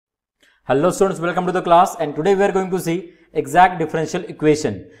Hello students, welcome to the class and today we are going to C exact differential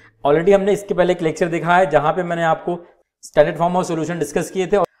equation. Already हमने इसके पहले एक lecture देखा है जहां पे मैंने आपको standard form of solution discuss किए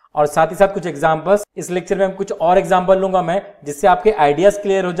थे और साथ ही साथ कुछ एग्जांपल्स। इस लेक्चर में हम कुछ और एग्जांपल लूंगा मैं, जिससे आपके आइडियाज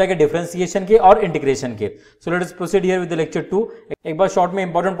क्लियर हो जाएंगे डिफरेंशिएशन के और इंटीग्रेशन के। So let us proceed here with the lecture 2। एक बार शॉर्ट में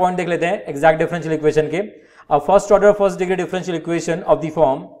इंपॉर्टेंट पॉइंट देख लेते हैं एग्जैक्ट डिफरेंशियल इक्वेशन के। A first order first degree differential equation of the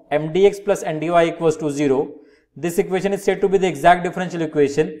form mdx plus ndy equals to 0. This equation is said to be the exact differential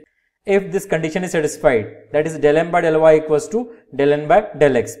equation if this condition is satisfied, that is del m by del y equals to del n by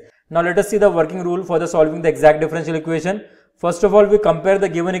del x. Now let us see the working rule for the solving the exact differential equation. First of all we compare the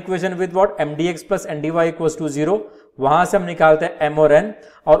given equation with what mdx plus ndy equals to 0. वहां से हम निकालते हैं m और n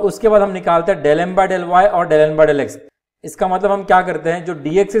और उसके बाद हम निकालते हैं del m by del y और del n by del x. इसका मतलब हम क्या करते हैं, जो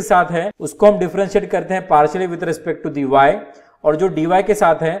dx के साथ है उसको हम डिफरेंशिएट करते हैं partially with respect to the y, और जो dy के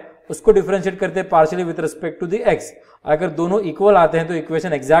साथ है उसको डिफरेंशिएट करते हैं partially with respect to the x। अगर दोनों इक्वल आते हैं तो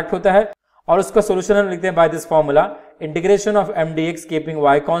इक्वेशन एग्जैक्ट होता है और उसका सॉल्यूशन हम लिखते हैं by this formula integration of mdx keeping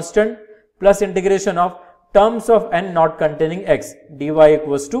y constant plus integration of terms of n not containing x dy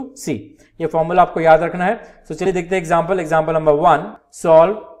equals to c। ये फॉर्मूला आपको याद रखना है। तो चलिए देखते हैं example number 1।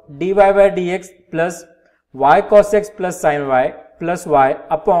 Solve dy by dx plus y cos x plus sin y plus y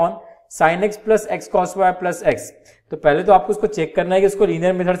upon sin x plus x cos y plus x। तो पहले तो आपको इसको चेक करना है कि इसको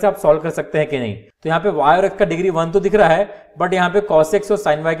लीनियर मेथड से आप सॉल्व कर सकते हैं कि नहीं। तो यहाँ पे y और x का डिग्री 1 तो दिख रहा है, बट यहाँ पे cos x और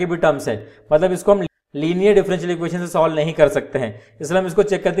sin y की भी टर्म्स है, मतलब इसको हम लीनियर डिफरेंशियल इक्वेशन से सॉल्व नहीं कर सकते हैं। इसलिए हम इसको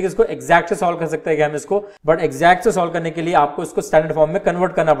चेक करते हैं कि इसको एग्जैक्ट से सॉल्व कर सकते हैं कि हम इसको, बट एग्जैक्ट से सॉल्व करने के लिए आपको इसको स्टैंडर्ड फॉर्म में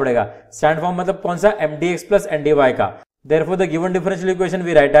कन्वर्ट करना पड़ेगा। स्टैंडर्ड फॉर्म मतलब कौन सा, mdx प्लस ndy का। Therefore the given differential equation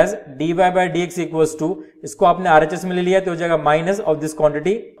we write as dy by dx equals to, इसको आपने RHS में ले लिया तो हो जाएगा माइनस ऑफ दिस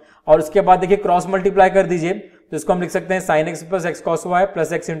क्वांटिटी, और उसके बाद देखिए क्रॉस मल्टीप्लाई कर दीजिए तो इसको हम लिख सकते हैं sin x plus x cos y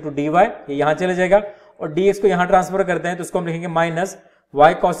plus x into dy, ये यहाँ चले जाएगा, और dx को यहाँ ट्रांसफर करते हैं तो इसको हम लिखेंगे minus y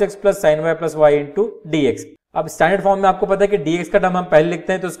cos x plus sin y plus y into dx। अब स्टैंडर्ड फॉर्म में आपको पता है कि dx का टर्म हम पहले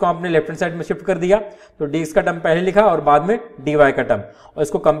लिखते हैं, तो इसको आपने लेफ्ट हैंड साइड में शिफ्ट कर दिया, तो dx का टर्म पहले लिखा और बाद में dy का टर्म, और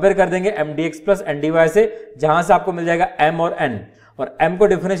इसको कंपेयर कर देंगे mdx प्लस ndy से, जहां से आपको मिल जाएगा m और n, और m को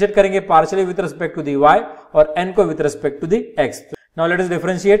डिफरेंशिएट करेंगे partially with respect to the y और n को with respect to the x। Now let us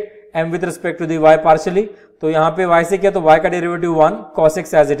differentiate m with respect to the y partially. तो यहाँ पे y से किया तो y का derivative 1 cos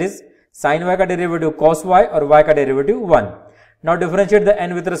x as it is, sin y का डेरिवेटिव cos y और y का derivative 1। Now differentiate the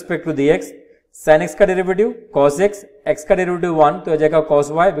n with respect to the x, sin x का डेरिवेटिव cos x, x का डेरिवेटिव 1 तो हो जाएगा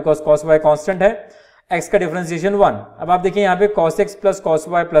cos y, because cos y constant है, x का डिफरेंशिएशन 1। अब आप देखिए यहाँ पे cos x plus cos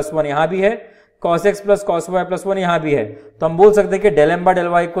y plus 1 यहाँ भी है, cos x plus cos y plus 1 यहाँ भी है, तो हम बोल सकते हैं कि del m by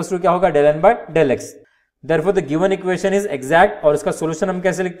del y equals to क्या होगा, del n by del x। Therefore the given equation is exact, और इसका सॉल्यूशन हम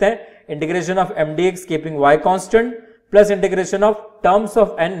कैसे लिखते हैं, integration of mdx keeping y constant plus integration of terms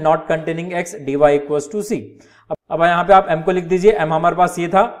of n not containing x dy equals to c। अब यहाँ पे आप m को लिख दीजिए, m हमारे पास ये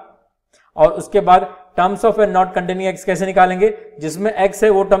था, और उसके बाद terms of n not containing x कैसे निकालेंगे, जिसमें x है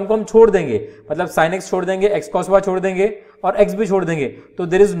वो टर्म को हम छोड़ देंगे, मतलब sin x छोड़ देंगे, x cos y छोड़ देंगे और x भी छोड़ देंगे, तो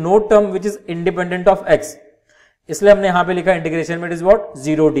there is no term which is independent of x, इसलिए हमने यहाँ पे लिखा इंटीग्रेशन में इट इज व्हाट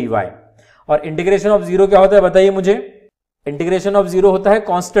 0 dy। और इंटीग्रेशन ऑफ 0 क्या होता है बताइए मुझे, इंटीग्रेशन ऑफ 0 होता है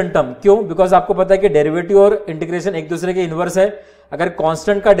कांस्टेंट टर्म। क्यों, बिकॉज आपको पता है कि डेरिवेटिव और इंटीग्रेशन एक दूसरे के इनवर्स है। अगर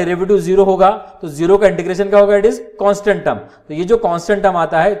कांस्टेंट का डेरिवेटिव 0 होगा तो 0 का इंटीग्रेशन क्या होगा, इट इज कांस्टेंट टर्म। तो ये जो कांस्टेंट टर्म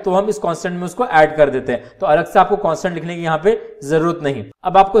आता है तो हम इस कांस्टेंट में उसको ऐड कर देते हैं, तो अलग से आपको कांस्टेंट लिखने की यहाँ पे जरूरत नहीं।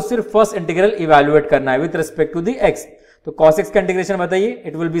 अब आपको सिर्फ फर्स्ट इंटीग्रल इवेल्युएट करना है with respect to the x। तो cos x का इंटीग्रेशन बताइए,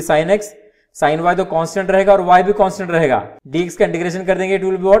 it will be sin x, sin y तो कांस्टेंट रहेगा और y भी कांस्टेंट रहेगा, dx का इंटीग्रेशन कर देंगे, it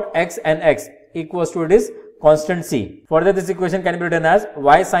will be what x and x equals to it is constant c. Further this equation can be written as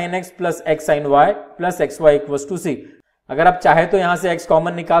y sin x plus x sin y plus xy equals to c. अगर आप चाहे तो यहां से x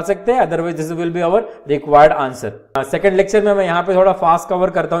common निकाल सकते हैं, otherwise this will be our required answer. Second lecture में मैं यहां पे थोड़ा फास्ट कवर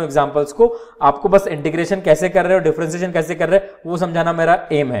करता हूं एग्जांपल्स को, आपको बस इंटीग्रेशन कैसे कर रहे हो, डिफरेंशिएशन कैसे कर रहे हो वो समझाना मेरा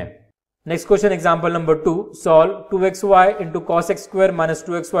एम है। Next question example number 2। Solve 2xy into cos x square minus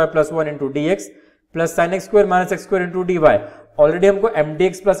 2xy plus 1 into dx plus sin x square minus x square into dy। Already हमको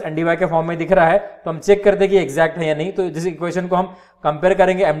mdx प्लस ndy के फॉर्म में दिख रहा है, तो हम चेक करते हैं कि एग्जैक्ट है या नहीं। तो जिस इक्वेशन को हम कंपेयर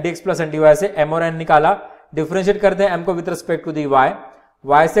करेंगे mdx प्लस ndy से, m और n निकाला, डिफरेंशिएट करते हैं m को with respect to the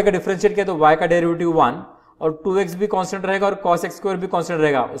y से अगर डिफरेंशिएट किया तो y का डेरिवेटिव 1 और 2x भी कांस्टेंट रहेगा और cos x स्क्वायर भी कांस्टेंट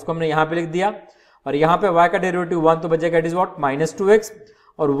रहेगा, उसको हमने यहाँ पे लिख दिया, और यहाँ पे y का डेरिवेटिव 1 तो बचेगा it is what minus 2x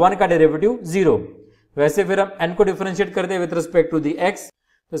और 1 का डेरिवेटिव 0। वैसे फिर हम n को डिफरेंशिएट करते हैं with respect to the x,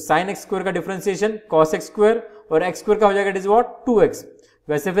 तो sin x स्क्वायर का डिफरेंशिएशन cos x स्क्वायर और x स्क्वायर का हो जाएगा इट इज व्हाट 2x।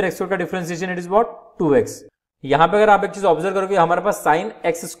 वैसे फिर x स्क्वायर का differentiation it is what 2x। यहाँ पे अगर आप एक चीज ऑब्जर्व करोगे, हमारे पास sin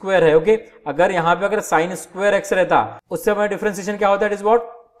x स्क्वायर है, ओके। अगर यहाँ पे अगर sin स्क्वायर x रहता, उससे हमारा डिफरेंशिएशन क्या होता है, it is what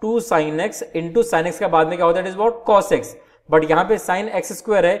 2 sin x into sin x के बाद में क्या होता है, it is what cos x। But यहाँ पे साइन एक्स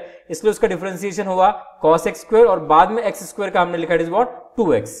स्क्वायर है, इसलिए उसका डिफरेंशिएशन हुआ कॉस एक्स स्क्वायर और बाद में एक्स स्क्वायर का हमने लिखा it is what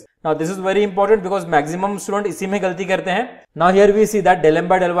 2x। Now this is very important because maximum student इसी में गलती करते हैं। Now here we see that del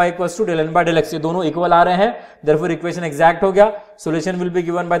m by del y equals to del n by del x, ये दोनों इक्वल आ रहे हैं, देयरफॉर इक्वेशन एग्जैक्ट हो गया। Solution will be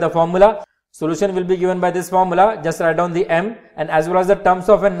given by the formula, solution will be given by this formula, just write down the m and as well as the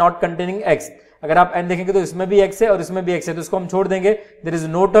terms of n not containing x। अगर आप n देखेंगे तो इसमें भी x है और इसमें भी x है, तो इसको हम छोड़ देंगे, there is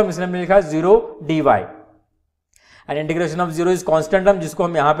no term, इसलिए हमने लिखा 0 dy and integration of 0 is constant term, जिसको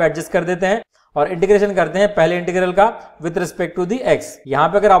हम यहाँ पे एडजस्ट कर देते हैं और इंटीग्रेशन करते हैं पहले इंटीग्रल का with respect to the x। यहाँ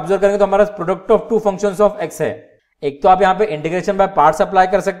पे अगर ऑब्जर्व करेंगे तो हमारा product of two functions of x है। एक तो आप यहाँ पे इंटीग्रेशन बाय पार्ट्स अप्लाई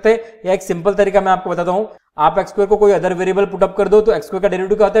कर सकते हैं, या एक सिंपल तरीका मैं आपको बताता हूँ, आप एक्स स्क्वायर को कोई अदर वेरिएबल पुट अप कर दो तो एक्स स्क्वायर का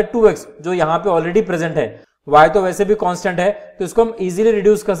डेरिवेटिव क्या होता है 2x, जो यहाँ पे ऑलरेडी प्रेजेंट है। y तो वैसे भी कांस्टेंट है, तो इसको हम इजीली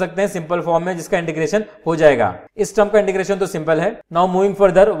रिड्यूस कर सकते हैं सिंपल फॉर्म में, जिसका इंटीग्रेशन हो जाएगा। इस टर्म का इंटीग्रेशन तो सिंपल है। नाउ मूविंग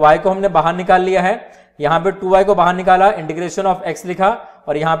फर्दर, y को हमने बाहर निकाल लिया है, यहाँ पे 2y को बाहर निकाला, इंटीग्रेशन ऑफ x लिखा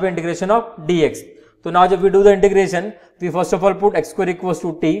और यहाँ पे इंटीग्रेशन ऑफ dx। तो नाउ जब we do the integration, we first of all put x square equals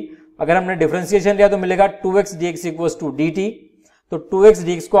to t, अगर हमने डिफरेंशिएशन लिया तो मिलेगा 2x dx equals to dt, तो 2x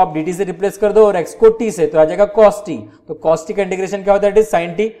dx को आप dt से रिप्लेस कर दो और x को t से, तो आ जाएगा cos t। तो cos t का इंटीग्रेशन क्या होता है, it is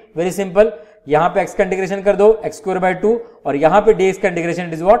sin t, very simple. यहाँ पे x का इंटीग्रेशन कर दो x स्क्वायर बाय 2 और यहाँ पे dx का integration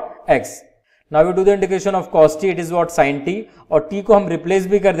it is what x। Now we do the integration of cos t, it is what sin t, और t को हम रिप्लेस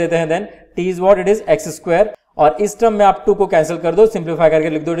भी कर देते हैं, then t is what, it is x square, और इस टर्म में आप 2 को कैंसिल कर दो, सिंप्लीफाई करके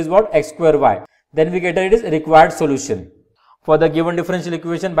लिख दो it is what x square y, then we get it is required solution for the given differential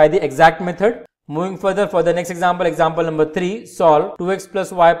equation by the exact method. Moving further for the next example, example number 3, solve 2x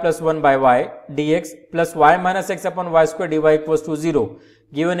plus y plus 1 by y dx plus y minus x upon y square dy equals to 0।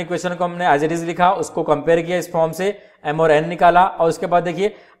 given equation को हमने as it is लिखा, उसको compare किया इस form से, m और n निकाला, और उसके बाद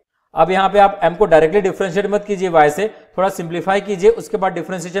देखिए अब यहाँ पे आप m को डायरेक्टली डिफरेंशिएट मत कीजिए y से, थोड़ा सिंप्लीफाई कीजिए, उसके बाद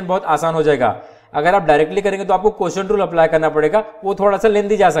डिफरेंशिएशन बहुत आसान हो जाएगा। अगर आप डायरेक्टली करेंगे तो आपको क्वोशिएंट रूल अप्लाई करना पड़ेगा, वो थोड़ा सा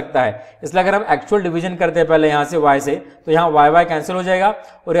लेंथी जा सकता है, इसलिए अगर हम एक्चुअल डिवीजन करते हैं पहले यहाँ से y से, तो यहाँ y कैंसिल हो जाएगा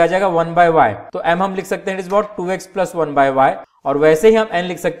और ये आ जाएगा 1 by y, तो m हम लिख सकते हैं it is what 2x plus 1 by y, और वैसे ही हम n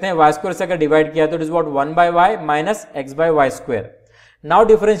लिख सकते हैं y स्क्वायर से अगर डिवाइड किया तो it is what 1 by y minus x by y square. Now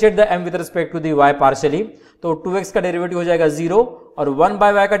differentiate the m with respect to the y partially, तो 2x का डेरिवेटिव हो जाएगा 0 और 1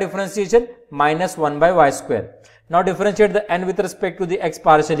 by y का differentiation minus 1 by y square. Now differentiate the n with respect to the x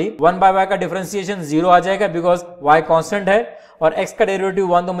partially, 1 by y का differentiation 0 आ जाएगा because y constant है, और x का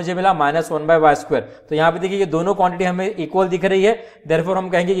डेरिवेटिव 1 तो मुझे मिला माइनस 1 by y स्क्वायर। तो यहाँ पे देखिए ये दोनों क्वांटिटी हमें इक्वल दिख रही है, देयरफॉर हम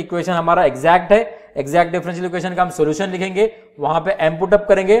कहेंगे कि इक्वेशन हमारा एग्जैक्ट है। एग्जैक्ट डिफरेंशियल इक्वेशन का हम सॉल्यूशन लिखेंगे, वहां पे m पुट अप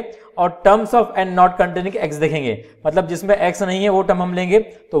करेंगे और terms of n not containing x देखेंगे, मतलब जिसमें x नहीं है वो टर्म हम लेंगे,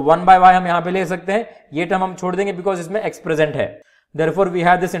 तो 1 by y हम यहाँ पे ले सकते हैं, ये टर्म हम छोड़ देंगे बिकॉज इसमें x प्रेजेंट है। Therefore we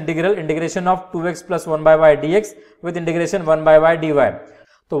have this integration of 2x plus 1 by y dx with integration 1 by y dy।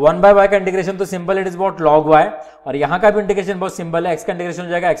 तो 1 by y का इंटीग्रेशन तो simple, it is what log y, और यहाँ का भी इंटीग्रेशन बहुत सिंपल है, x का इंटीग्रेशन हो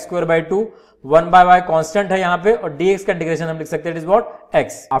जाएगा x square by 2, 1 by y constant है यहाँ पे, और dx का इंटीग्रेशन हम लिख सकते हैं it is what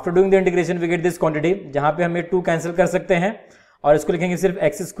x। After doing the integration we get this quantity, जहाँ पे हम ये 2 कैंसिल कर सकते हैं और इसको लिखेंगे सिर्फ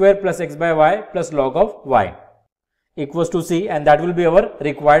x square plus x by y plus log of y equals to c, and that will be our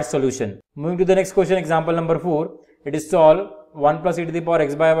required solution. Moving to the next question, example number 4, it is solve 1 plus e to the power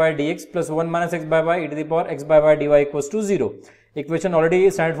x by y dx plus 1 minus x by y e to the power x by y dy equals to 0। Equation already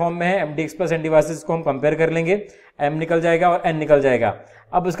standard form में है, m dx plus n dy को हम compare कर लेंगे, m निकल जाएगा और n निकल जाएगा।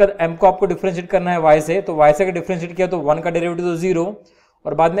 अब उसका m को आपको डिफरेंशिएट करना है y से, तो y से अगर डिफरेंशिएट किया तो 1 का डेरिवेटिव तो 0,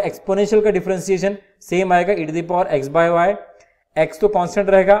 और बाद में एक्सपोनेंशियल का डिफरेंशिएशन सेम आएगा e to the power x by y, x तो कांस्टेंट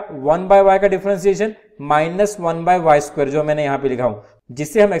रहेगा, 1 by y का differentiation minus 1 by y square जो मैंने यहाँ पे लिखा हूँ,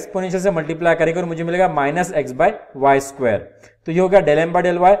 जिससे हम एक्सपोनेंशियल से मल्टीप्लाई करेंगे और मुझे मिलेगा minus x by y square. तो ये हो गया del m by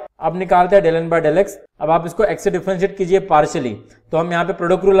del y। अब निकालते हैं del n by del x। अब आप इसको x से डिफरेंशिएट कीजिए पार्शियली, तो हम यहाँ पे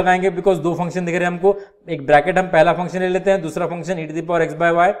प्रोडक्ट रूल लगाएंगे बिकॉज दो फंक्शन दिख रहे हैं हमको, एक ब्रैकेट हम पहला फंक्शन ले लेते हैं, दूसरा function e to the power x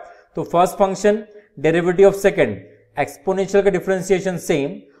by y। तो first function derivative of second, exponential का डिफरेंशिएशन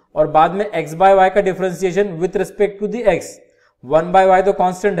सेम, और बाद में x by y का differentiation with respect to the x, 1 by y तो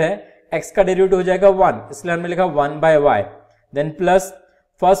कांस्टेंट है, x का डेरिवेटिव हो जाएगा 1, इसलिए हमने लिखा 1 by y, then plus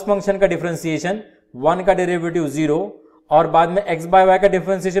first function का डिफरेंशिएशन 1 का डेरिवेटिव 0, और बाद में x by y का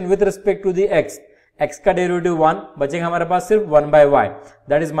differentiation with respect to the x का डेरिवेटिव 1, बचेगा हमारे पास सिर्फ 1 by y,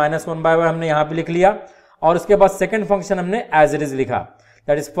 that is minus 1 by y हमने यहाँ पे लिख लिया, और उसके बाद सेकंड फंक्शन हमने एज इट इज लिखा,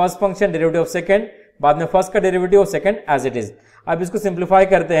 that is first function derivative of second, बाद में फर्स्ट का derivative of second as it is. अब इसको सिंप्लीफाई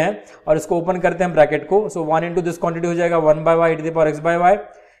करते हैं और इसको ओपन करते हैं ब्रैकेट को, सो 1 इंटू दिस क्वांटिटी हो जाएगा 1 by y e to the power x by y,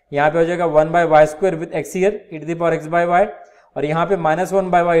 यहाँ पे हो जाएगा 1 by y square with x here e to the power x by y, और यहाँ पे minus 1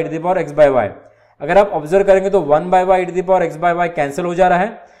 by y e to the power x by y। अगर आप observe करेंगे तो 1 by y e to the power x by y cancel हो जा रहा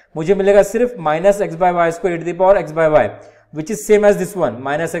है, मुझे मिलेगा सिर्फ minus x by y square e to the power x by y, which is same as this one,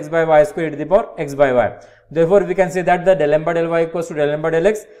 minus x by y square e to the power x by y. Therefore, we can say that the del m by del y equals to del m by del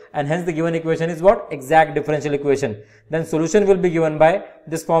x, and hence the given equation is what? Exact differential equation. Then solution will be given by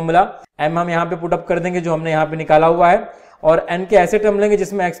this formula. m हम यहाँ पे put up कर देंगे जो हमने यहाँ पे निकाला हुआ है, और n के ऐसे टर्म लेंगे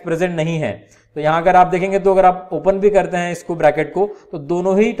जिसमें x प्रेजेंट नहीं है. तो यहाँ अगर आप देखेंगे तो अगर आप ओपन भी करते हैं इसको ब्रैकेट को, तो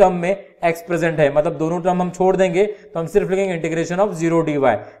दोनों ही टर्म में x प्रेजेंट है, मतलब दोनों टर्म हम छोड़ देंगे तो हम सिर्फ लिखेंगे integration of 0 dy,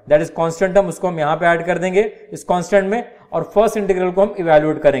 that is constant term, उसको हम यहाँ पे ऐड कर देंगे इस कांस्टेंट में, और फर्स्ट इंटीग्रल को हम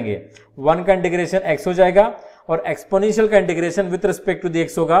इवैल्यूएट करेंगे. 1 का इंटीग्रेशन x हो जाएगा और एक्सपोनेंशियल का integration with respect to the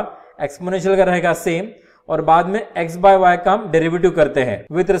x होगा, एक्सपोनेंशियल का रहेगा सेम, और बाद में x बाय y का हम डेरिवेटिव करते हैं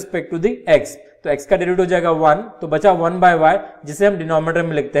with respect to the x. तो x का डेरिवेटिव हो जाएगा 1, तो बचा 1 बाय y जिसे हम डिनोमिनेटर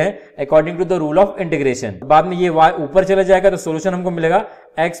में लिखते हैं according to the rule of integration. बाद में ये y ऊपर चला जाएगा तो सॉल्यूशन हमको मिलेगा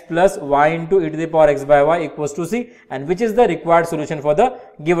x plus y into E to the power x bye y equals to c, and which is the required solution for the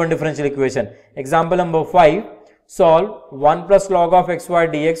given differential equation. Example number 5, solve 1 plus log of xy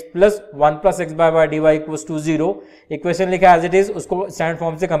dx plus 1 plus x by y dy equals to 0. Equation लिखा as it is, उसको standard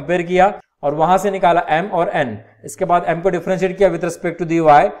form से compare किया और वहां से निकाला m और n. इसके बाद m को डिफरेंशिएट किया with respect to the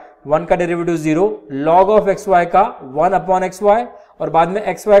y, 1 का डेरिवेटिव 0, log ऑफ xy का 1 अपॉन xy, और बाद में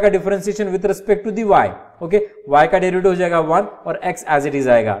xy का differentiation with respect to the y. Okay, y का डेरिवेटिव हो जाएगा 1 और x एज इट इज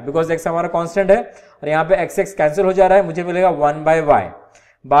आएगा बिकॉज x हमारा कांस्टेंट है, और यहाँ पे x कैंसिल हो जा रहा है, मुझे मिलेगा 1 बाय y.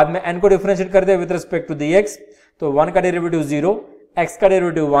 बाद में n को डिफरेंशिएट कर दे with respect to the x, तो 1 का डेरिवेटिव 0, x का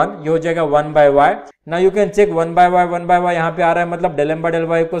डेरिवेटिव 1, ये हो जाएगा 1 bye y. Now you can check 1 bye y यहाँ पे आ रहा है, मतलब del m by del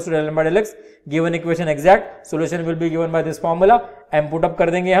y equals to del m by del x. Given equation exact, solution will be given by this formula. m put up कर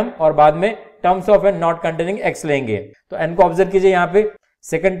देंगे हम, और बाद में terms of n not containing x लेंगे. तो n को observe कीजिए, यहाँ पे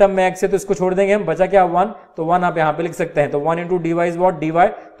सेकंड टर्म में x है तो इसको छोड़ देंगे हम, बचा क्या 1, तो 1 आप यहाँ पे लिख सकते हैं. तो 1 into D Y is what, dy,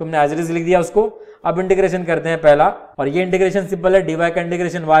 तुमने एज इट इज लिख दिया उसको. अब इंटीग्रेशन करते हैं पहला, और ये इंटीग्रेशन सिंपल है, dy का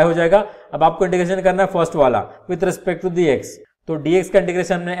इंटीग्रेशन y हो जाएगा. अब आपको इंटीग्रेशन करना है फर्स्ट वाला with respect to the x, तो dx का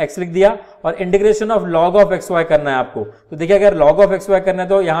इंटीग्रेशन हमने x लिख दिया, और integration of log of xy करना है आपको. तो देखिए अगर log ऑफ xy करना है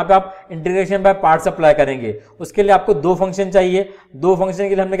तो यहाँ पे आप इंटीग्रेशन बाय पार्ट्स अप्लाई करेंगे. उसके लिए आपको दो फंक्शन चाहिए. दो फंक्शन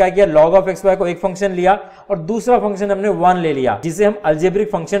के लिए हमने क्या किया, log ऑफ xy को एक फंक्शन लिया और दूसरा फंक्शन हमने 1 ले लिया, जिसे हम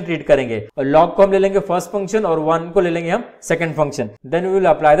अलजेब्रिक फंक्शन ट्रीट करेंगे. और log को हम ले लेंगे फर्स्ट फंक्शन और 1 को ले लेंगे हम second function. Then we will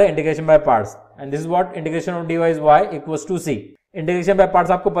apply the integration by parts, and this is what integration of dy is y equals to c. Integration by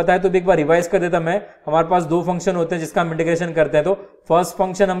parts आपको पता है तो भी एक बार रिवाइज कर देता मैं. हमारे पास दो फंक्शन होते हैं जिसका हम इंटीग्रेशन करते हैं. तो फर्स्ट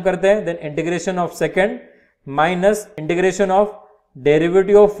फंक्शन हम करते हैं, then integration of second minus integration of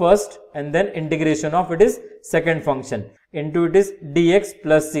derivative of first, and then integration of it is second function into it is dx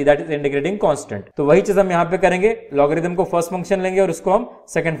plus c, that is integrating constant. तो वही चीज हम यहाँ पे करेंगे, लॉगरिथम को फर्स्ट फंक्शन लेंगे और उसको हम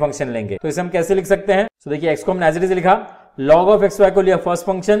सेकंड फंक्शन लेंगे. तो इसे हम कैसे लिख सकते हैं, तो देखिए x को हमने एज इट इज लिखा, log ऑफ xy को लिया फर्स्ट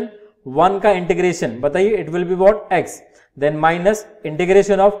फंक्शन, 1 का इंटीग्रेशन बताइए it will be what x, then minus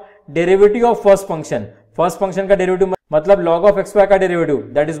integration of derivative of first function. First function का डेरिवेटिव मतलब log ऑफ xy का derivative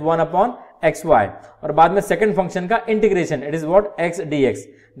that is 1 upon xy, और बाद में सेकंड फंक्शन का integration it is what x dx,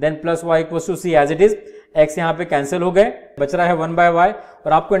 then plus y equals to c as it is. x यहाँ पे cancel हो गए, बच रहा है 1 बाय y,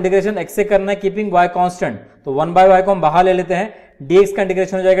 और आपको इंटीग्रेशन x से करना है कीपिंग y कांस्टेंट. तो 1 बाय y को हम बाहर ले लेते हैं, dx का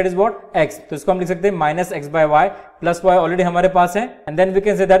इंटीग्रेशन हो जाएगा इट इज व्हाट x, तो इसको हम लिख सकते हैं minus x bye y plus y already हमारे पास है, and then we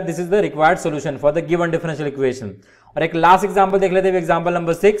can say that this is the required solution for the given differential equation. और एक लास्ट एग्जांपल देख लेते हैं, example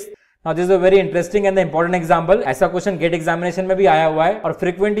number 6. Now this is a very interesting and important example. ऐसा question gate examination में भी आया हुआ है और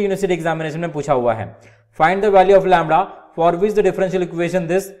फ्रीक्वेंट यूनिवर्सिटी एग्जामिनेशन में पूछा हुआ है. Find the value of lambda for which the differential equation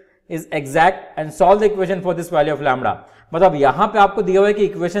this is exact and solve the equation for this value of lambda. मतलब यहाँ पे आपको दिया हुआ है कि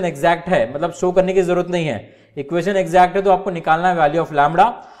इक्वेशन एग्जैक्ट है, मतलब शो करने की जरूरत नहीं है. इक्वेशन एग्जैक्ट है तो आपको निकालना है वैल्यू ऑफ लैम्डा,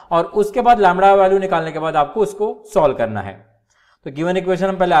 और उसके बाद लैम्डा वैल्यू निकालने के बाद आपको उसको सॉल्व करना है. तो गिवन इक्वेशन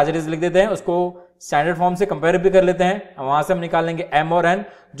हम पहले एज इट इज लिख देते हैं, उसको स्टैंडर्ड फॉर्म से कंपेयर भी कर लेते हैं. वहां से हम निकाल लेंगे m और n,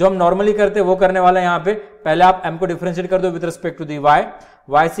 जो हम नॉर्मली करते हैं वो करने वाला है. यहाँ पे पहले आप m को डिफरेंशिएट कर दो with respect to the y.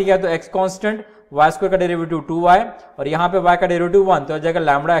 y से क्या, तो x कांस्टेंट, y स्क्वायर का डेरिवेटिव 2y, और यहाँ पे y का डेरिवेटिव 1, तो हो जाएगा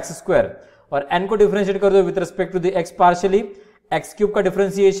लैम्डा x स्क्वायर. और n को डिफरेंशिएट कर दो with respect to the x partially, x cube का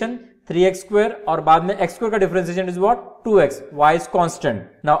डिफरेंशिएशन 3x स्क्वायर, और बाद में x स्क्वायर का differentiation is what 2x, y is constant.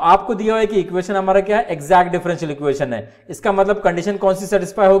 Now आपको दिया हुआ है कि इक्वेशन हमारा क्या है, एग्जैक्ट डिफरेंशियल इक्वेशन है. इसका मतलब कंडीशन कौन सी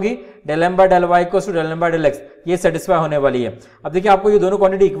सेटिस्फाई होगी, del m by del y equals to del m by del x, ये सेटिस्फाई होने वाली है. अब देखिए आपको ये दोनों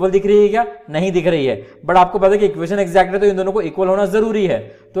क्वांटिटी इक्वल दिख रही है क्या, नहीं दिख रही है, बट आपको पता है कि इक्वेशन एग्जैक्ट है तो इन दोनों को इक्वल होना जरूरी है.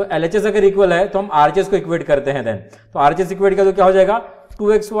 तो LHS अगर इक्वल है तो हम RHS को इक्वेट करते हैं. देन तो RHS इक्वेट किया तो क्या हो जाएगा,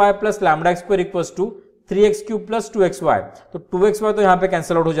 2xy plus lambda x square equals to 3x³ plus 2xy, तो 2xy तो यहाँ पे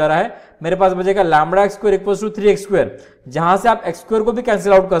कैंसिल आउट हो जा रहा है, मेरे पास बचेगा lambda x² equals to 3x²। जहां से आप x² को भी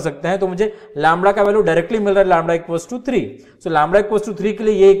कैंसिल आउट कर सकते हैं, तो मुझे लैम्बडा का वैल्यू डायरेक्टली मिल रहा है, lambda equals to 3। So lambda equals to 3 के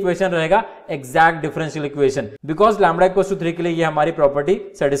लिए ये इक्वेशन रहेगा exact differential equation, because lambda equals to 3 के लिए ये हमारी प्रॉपर्टी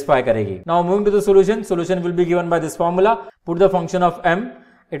सेटिस्फाई करेगी। Now moving to the solution, solution will be given by this formula, put the function of m,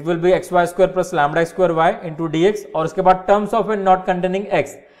 it will be xy² plus lambda x² y into dx, और उसके बाद terms of n not containing x।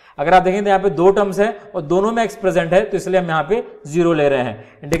 अगर आप देखें तो यहाँ पे दो टर्म्स है और दोनों में x प्रेजेंट है, तो इसलिए हम यहाँ पे 0 ले रहे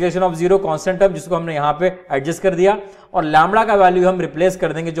हैं। इंटीग्रेशन ऑफ 0 कांस्टेंट टर्म जिसको हमने यहाँ पे एडजस्ट कर दिया, और लैम्बडा का वैल्यू हम रिप्लेस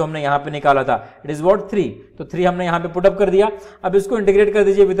कर देंगे जो हमने यहाँ पे निकाला था, इट इज व्हाट 3, तो 3 हमने यहाँ पे पुट अप कर दिया। अब इसको इंटीग्रेट कर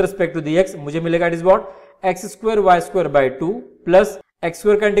दीजिए विद रिस्पेक्ट टू dx, मुझे मिलेगा it is what x² y² bye 2 plus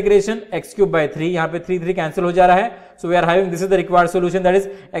x² का इंटीग्रेशन x³ बाय 3, यहाँ पे 3 कैंसिल हो जा रहा है, so we are having this is the required solution, that is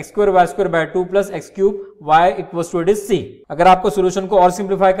x² y² bye 2 plus x³ y equals to it is c। अगर आपको solution को और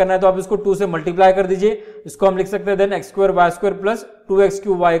सिंप्लीफाई करना है तो आप इसको 2 से मल्टीप्लाई कर दीजिए, इसको हम लिख सकते हैं then x² y² plus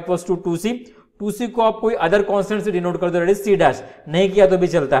 2x³ y equals to 2c। 2c को आप कोई अदर कांस्टेंट से डिनोट कर दो, दैट इज c डैश, नहीं किया तो भी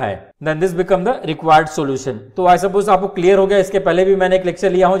चलता है, then this become the required solution. तो आई सपोज आपको क्लियर हो गया। इसके पहले भी मैंने एक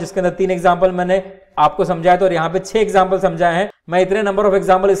लेक्चर लिया हूं जिसके अंदर 3 एग्जांपल मैंने आपको समझाया था, और यहाँ पे 6 एग्जांपल समझाए हैं। मैं इतने नंबर ऑफ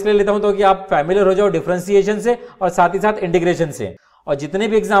एग्जांपल इसलिए लेता हूं तो कि आप फैमिलियर हो जाओ डिफरेंशिएशन से और साथ ही साथ इंटीग्रेशन से। और जितने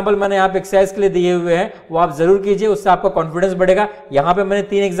भी एग्जांपल मैंने यहाँ पे एक्सरसाइज के लिए दिए हुए हैं वो आप जरूर कीजिए, उससे आपका कॉन्फिडेंस बढ़ेगा। यहाँ पे मैंने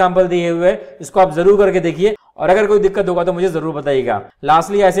 3 एग्जांपल दिए हुए हैं, इसको आप जरूर करके देखिए, और अगर कोई दिक्कत होगा तो मुझे जरूर बताइएगा।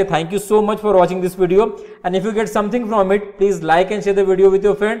 लास्टली आई से thank you so much for watching this video, and if you get something from it please like and share the video with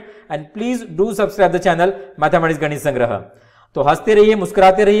your friend, and please do subscribe the channel mathematics गणित संग्रह। तो हंसते रहिए,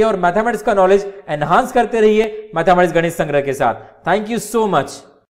 मुस्कुराते रहिए और mathematics का knowledge enhance करते रहिए मैथमेटिक्स गणित संग्रह के साथ। Thank you so much.